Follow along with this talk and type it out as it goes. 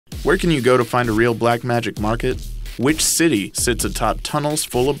Where can you go to find a real black magic market? Which city sits atop tunnels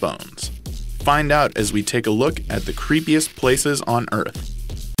full of bones? Find out as we take a look at the creepiest places on Earth.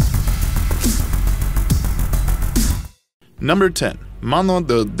 Number 10. Mano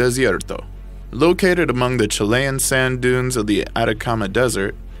del Desierto. Located among the Chilean sand dunes of the Atacama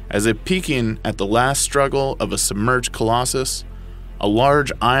Desert, as if peeking at the last struggle of a submerged colossus, a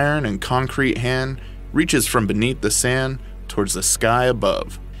large iron and concrete hand reaches from beneath the sand towards the sky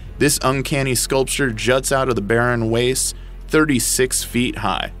above. This uncanny sculpture juts out of the barren wastes 36 feet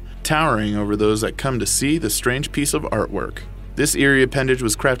high, towering over those that come to see the strange piece of artwork. This eerie appendage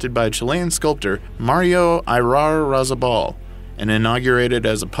was crafted by Chilean sculptor Mario Irarrazabal and inaugurated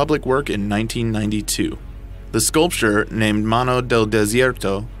as a public work in 1992. The sculpture, named Mano del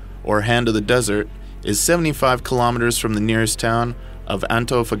Desierto, or Hand of the Desert, is 75 kilometers from the nearest town of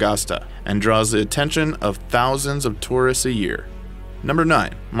Antofagasta and draws the attention of thousands of tourists a year. Number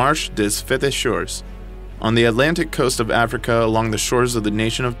 9. Marche des Féticheurs. On the Atlantic coast of Africa along the shores of the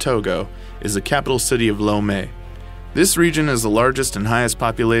nation of Togo is the capital city of Lomé. This region is the largest and highest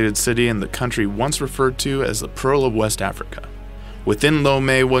populated city in the country, once referred to as the Pearl of West Africa. Within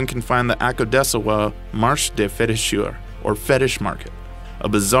Lomé, one can find the Akodesawa Marche des Féticheurs, or fetish market, a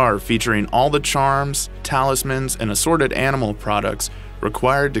bazaar featuring all the charms, talismans, and assorted animal products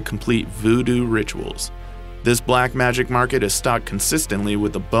required to complete voodoo rituals. This black magic market is stocked consistently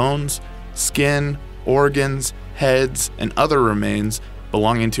with the bones, skin, organs, heads, and other remains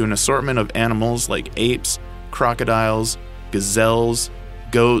belonging to an assortment of animals like apes, crocodiles, gazelles,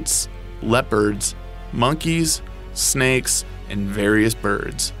 goats, leopards, monkeys, snakes, and various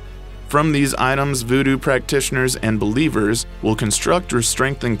birds. From these items, voodoo practitioners and believers will construct or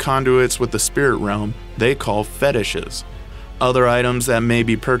strengthen conduits with the spirit realm they call fetishes. Other items that may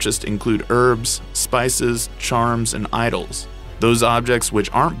be purchased include herbs, spices, charms, and idols. Those objects which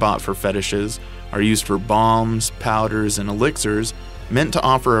aren't bought for fetishes are used for balms, powders, and elixirs meant to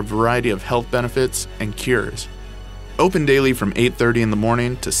offer a variety of health benefits and cures. Open daily from 8:30 in the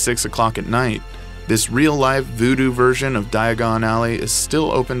morning to 6 o'clock at night, this real-life voodoo version of Diagon Alley is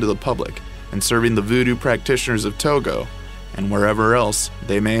still open to the public and serving the voodoo practitioners of Togo and wherever else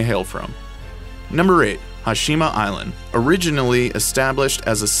they may hail from. Number 8. Hashima Island. Originally established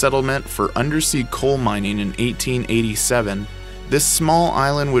as a settlement for undersea coal mining in 1887, this small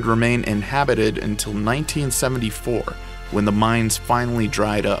island would remain inhabited until 1974, when the mines finally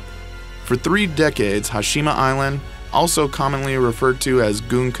dried up. For 3 decades, Hashima Island, also commonly referred to as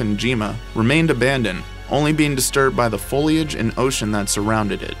Gunkanjima, remained abandoned, only being disturbed by the foliage and ocean that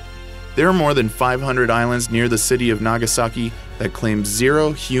surrounded it. There are more than 500 islands near the city of Nagasaki that claim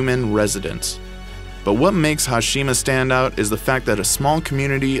 0 human residents. But what makes Hashima stand out is the fact that a small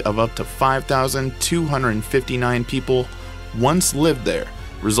community of up to 5,259 people once lived there,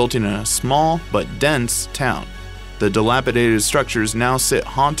 resulting in a small but dense town. The dilapidated structures now sit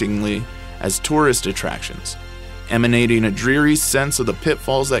hauntingly as tourist attractions, emanating a dreary sense of the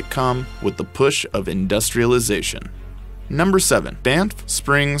pitfalls that come with the push of industrialization. Number 7. Banff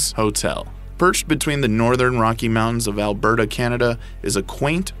Springs Hotel. Perched between the northern Rocky Mountains of Alberta, Canada, is a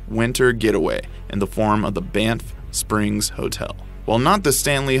quaint winter getaway in the form of the Banff Springs Hotel. While not the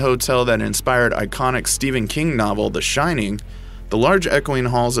Stanley Hotel that inspired iconic Stephen King novel The Shining, the large echoing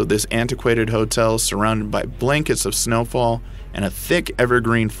halls of this antiquated hotel, surrounded by blankets of snowfall and a thick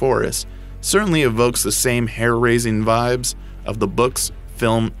evergreen forest, certainly evokes the same hair-raising vibes of the book's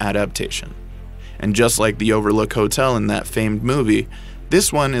film adaptation. And just like the Overlook Hotel in that famed movie,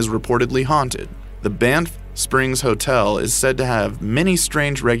 this one is reportedly haunted. The Banff Springs Hotel is said to have many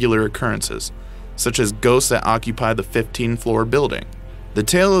strange regular occurrences, such as ghosts that occupy the 15th floor building. The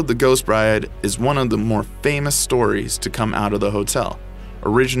tale of the Ghost Bride is one of the more famous stories to come out of the hotel,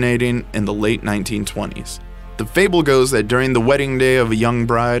 originating in the late 1920s. The fable goes that during the wedding day of a young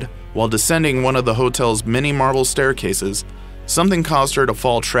bride, while descending one of the hotel's many marble staircases, something caused her to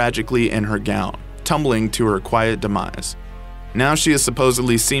fall tragically in her gown, tumbling to her quiet demise. Now she is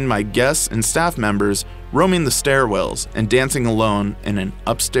supposedly seen by guests and staff members roaming the stairwells and dancing alone in an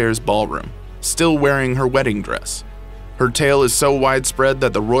upstairs ballroom, still wearing her wedding dress. Her tale is so widespread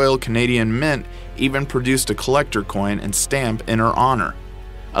that the Royal Canadian Mint even produced a collector coin and stamp in her honor.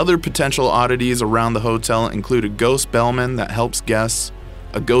 Other potential oddities around the hotel include a ghost bellman that helps guests,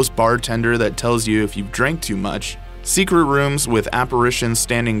 a ghost bartender that tells you if you've drank too much, secret rooms with apparitions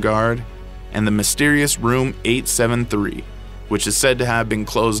standing guard, and the mysterious room 873, which is said to have been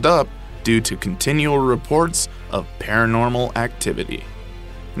closed up due to continual reports of paranormal activity.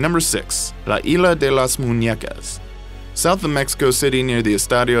 Number 6. La Isla de las Muñecas. South of Mexico City, near the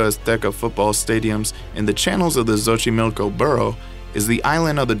Estadio Azteca football stadiums in the channels of the Xochimilco borough, is the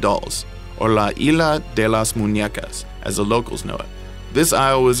Island of the Dolls, or La Isla de las Muñecas, as the locals know it. This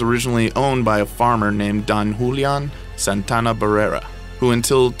isle was originally owned by a farmer named Don Julian Santana Barrera, who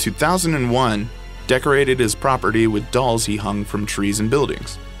until 2001 decorated his property with dolls he hung from trees and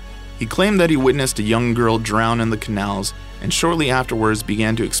buildings. He claimed that he witnessed a young girl drown in the canals and shortly afterwards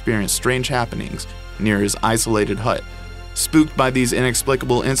began to experience strange happenings near his isolated hut. Spooked by these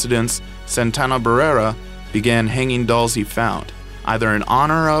inexplicable incidents, Santana Barrera began hanging dolls he found, either in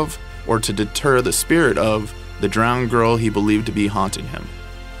honor of or to deter the spirit of the drowned girl he believed to be haunting him.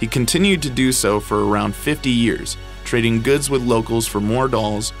 He continued to do so for around 50 years, trading goods with locals for more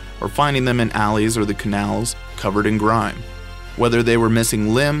dolls or finding them in alleys or the canals covered in grime. Whether they were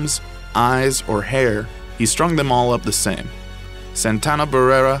missing limbs, eyes, or hair, he strung them all up the same. Santana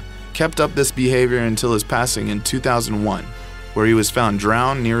Barrera kept up this behavior until his passing in 2001, where he was found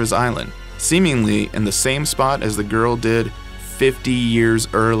drowned near his island, seemingly in the same spot as the girl did 50 years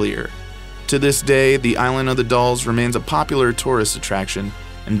earlier. To this day, the Island of the Dolls remains a popular tourist attraction,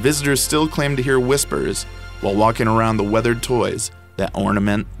 and visitors still claim to hear whispers while walking around the weathered toys that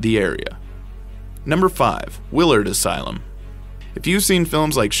ornament the area. Number 5. Willard Asylum. If you've seen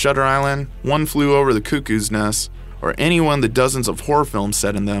films like Shutter Island, One Flew Over the Cuckoo's Nest, or any one of the dozens of horror films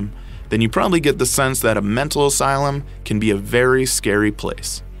set in them, then you probably get the sense that a mental asylum can be a very scary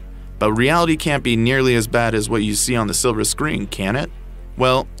place. But reality can't be nearly as bad as what you see on the silver screen, can it?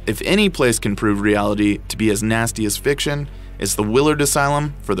 Well, if any place can prove reality to be as nasty as fiction, it's the Willard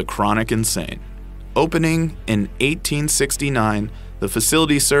Asylum for the Chronic Insane. Opening in 1869, the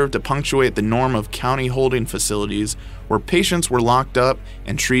facility served to punctuate the norm of county holding facilities where patients were locked up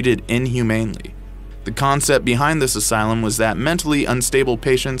and treated inhumanely. The concept behind this asylum was that mentally unstable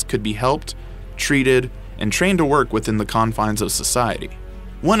patients could be helped, treated, and trained to work within the confines of society.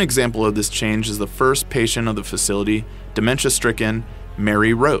 One example of this change is the first patient of the facility, dementia-stricken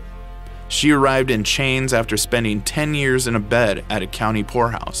Mary Rote. She arrived in chains after spending 10 years in a bed at a county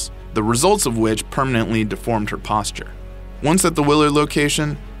poorhouse, the results of which permanently deformed her posture. Once at the Willard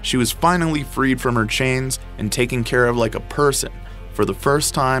location, she was finally freed from her chains and taken care of like a person for the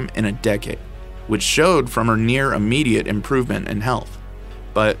first time in a decade, which showed from her near immediate improvement in health.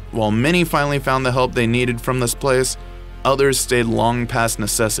 But while many finally found the help they needed from this place, others stayed long past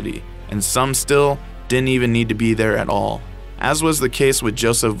necessity, and some still didn't even need to be there at all, as was the case with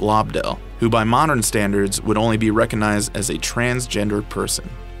Joseph Lobdell, who by modern standards would only be recognized as a transgender person.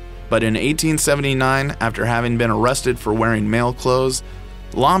 But in 1879, after having been arrested for wearing male clothes,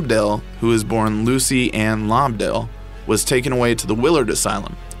 Lobdell, who was born Lucy Ann Lobdell, was taken away to the Willard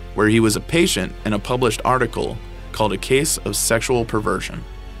Asylum, where he was a patient in a published article called A Case of Sexual Perversion.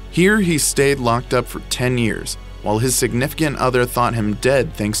 Here he stayed locked up for 10 years, while his significant other thought him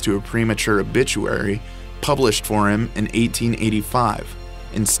dead thanks to a premature obituary published for him in 1885.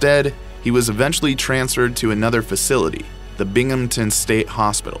 Instead, he was eventually transferred to another facility, the Binghamton State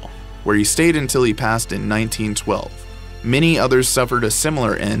Hospital, where he stayed until he passed in 1912. Many others suffered a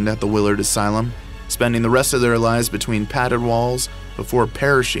similar end at the Willard Asylum, spending the rest of their lives between padded walls before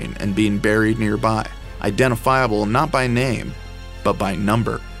perishing and being buried nearby, identifiable not by name, but by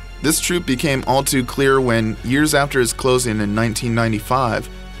number. This truth became all too clear when, years after its closing in 1995,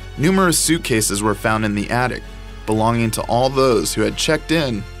 numerous suitcases were found in the attic, belonging to all those who had checked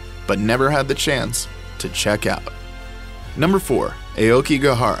in but never had the chance to check out. Number 4.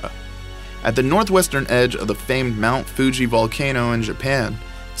 Aokigahara. At the northwestern edge of the famed Mount Fuji volcano in Japan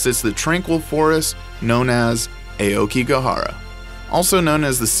sits the tranquil forest known as Aokigahara. Also known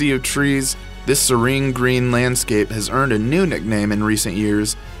as the Sea of Trees, this serene green landscape has earned a new nickname in recent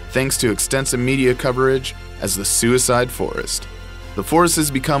years thanks to extensive media coverage as the Suicide Forest. The forest has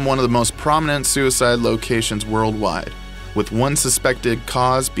become one of the most prominent suicide locations worldwide, with one suspected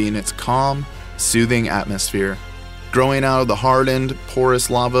cause being its calm, soothing atmosphere. Growing out of the hardened, porous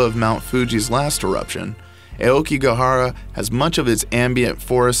lava of Mount Fuji's last eruption, Aokigahara has much of its ambient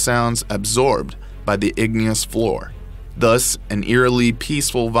forest sounds absorbed by the igneous floor. Thus, an eerily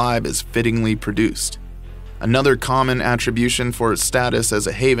peaceful vibe is fittingly produced. Another common attribution for its status as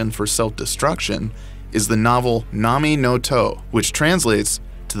a haven for self-destruction is the novel Nami no To, which translates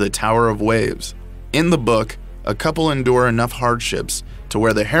to the Tower of Waves. In the book, a couple endure enough hardships to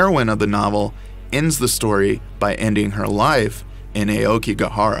where the heroine of the novel ends the story by ending her life in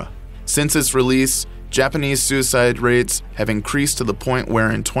Aokigahara. Since its release, Japanese suicide rates have increased to the point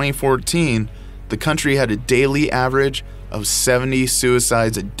where in 2014, the country had a daily average of 70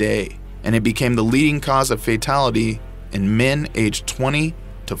 suicides a day, and it became the leading cause of fatality in men aged 20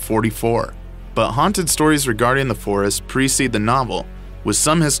 to 44. But haunted stories regarding the forest precede the novel, with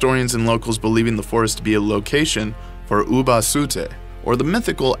some historians and locals believing the forest to be a location for ubasute, or the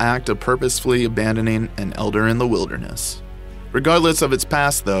mythical act of purposefully abandoning an elder in the wilderness. Regardless of its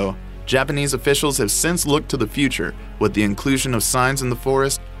past, though, Japanese officials have since looked to the future with the inclusion of signs in the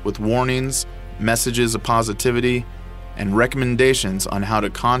forest with warnings, messages of positivity, and recommendations on how to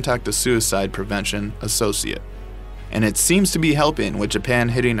contact a suicide prevention associate. And it seems to be helping, with Japan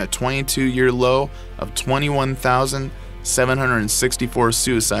hitting a 22-year low of 21,764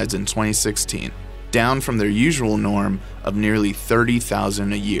 suicides in 2016, down from their usual norm of nearly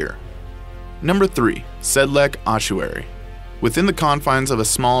 30,000 a year. Number 3. Sedlec Ossuary. Within the confines of a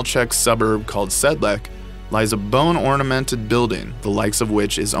small Czech suburb called Sedlec lies a bone-ornamented building, the likes of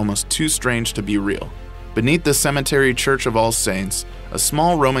which is almost too strange to be real. Beneath the cemetery Church of All Saints, a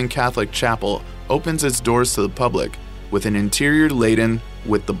small Roman Catholic chapel opens its doors to the public with an interior laden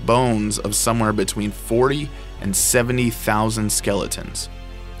with the bones of somewhere between 40 and 70,000 skeletons.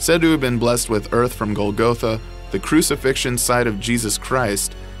 Said to have been blessed with earth from Golgotha, the crucifixion site of Jesus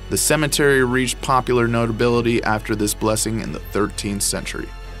Christ, the cemetery reached popular notability after this blessing in the 13th century.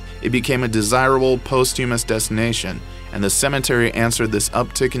 It became a desirable posthumous destination, and the cemetery answered this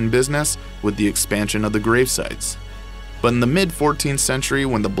uptick in business with the expansion of the grave sites. But in the mid-14th century,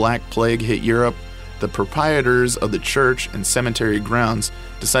 when the Black Plague hit Europe, the proprietors of the church and cemetery grounds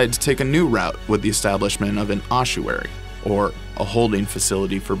decided to take a new route with the establishment of an ossuary, or a holding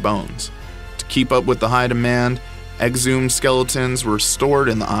facility for bones. To keep up with the high demand, exhumed skeletons were stored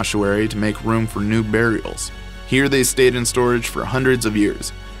in the ossuary to make room for new burials. Here they stayed in storage for hundreds of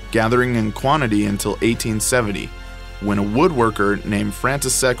years, gathering in quantity until 1870, when a woodworker named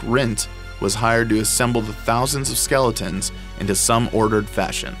František Rint was hired to assemble the thousands of skeletons into some ordered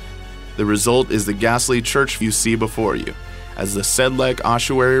fashion. The result is the ghastly church you see before you, as the Sedlec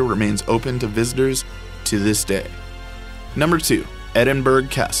Ossuary remains open to visitors to this day. Number 2. Edinburgh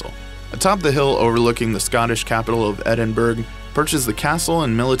Castle. Atop the hill overlooking the Scottish capital of Edinburgh perches the castle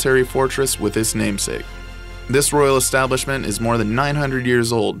and military fortress with its namesake. This royal establishment is more than 900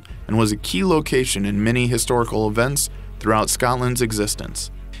 years old and was a key location in many historical events throughout Scotland's existence.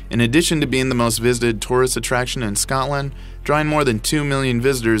 In addition to being the most visited tourist attraction in Scotland, drawing more than 2 million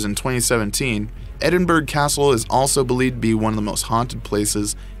visitors in 2017, Edinburgh Castle is also believed to be one of the most haunted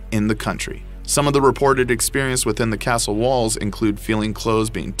places in the country. Some of the reported experience within the castle walls include feeling clothes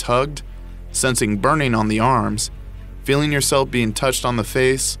being tugged, sensing burning on the arms, feeling yourself being touched on the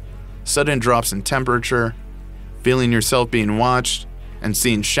face, sudden drops in temperature, feeling yourself being watched, and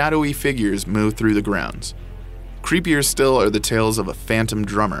seeing shadowy figures move through the grounds. Creepier still are the tales of a phantom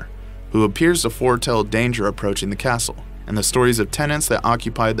drummer, who appears to foretell danger approaching the castle, and the stories of tenants that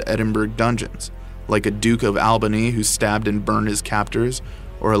occupied the Edinburgh dungeons, like a Duke of Albany who stabbed and burned his captors,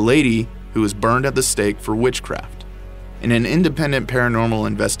 or a lady who was burned at the stake for witchcraft. In an independent paranormal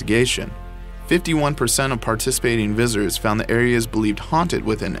investigation, 51% of participating visitors found the areas believed haunted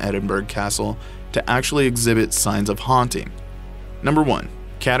within Edinburgh Castle to actually exhibit signs of haunting. Number 1.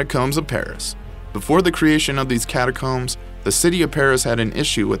 Catacombs of Paris. Before the creation of these catacombs, the city of Paris had an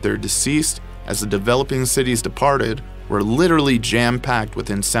issue with their deceased, as the developing cities departed were literally jam-packed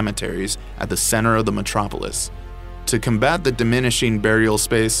within cemeteries at the center of the metropolis. To combat the diminishing burial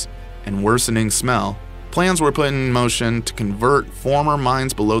space and worsening smell, plans were put in motion to convert former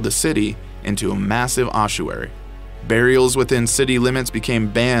mines below the city into a massive ossuary. Burials within city limits became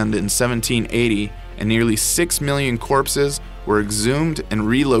banned in 1780, and nearly 6 million corpses were exhumed and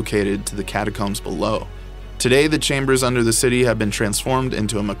relocated to the catacombs below. Today, the chambers under the city have been transformed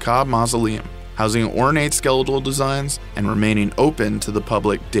into a macabre mausoleum, housing ornate skeletal designs and remaining open to the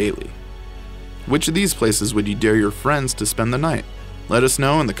public daily. Which of these places would you dare your friends to spend the night? Let us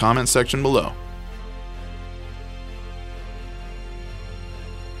know in the comment section below.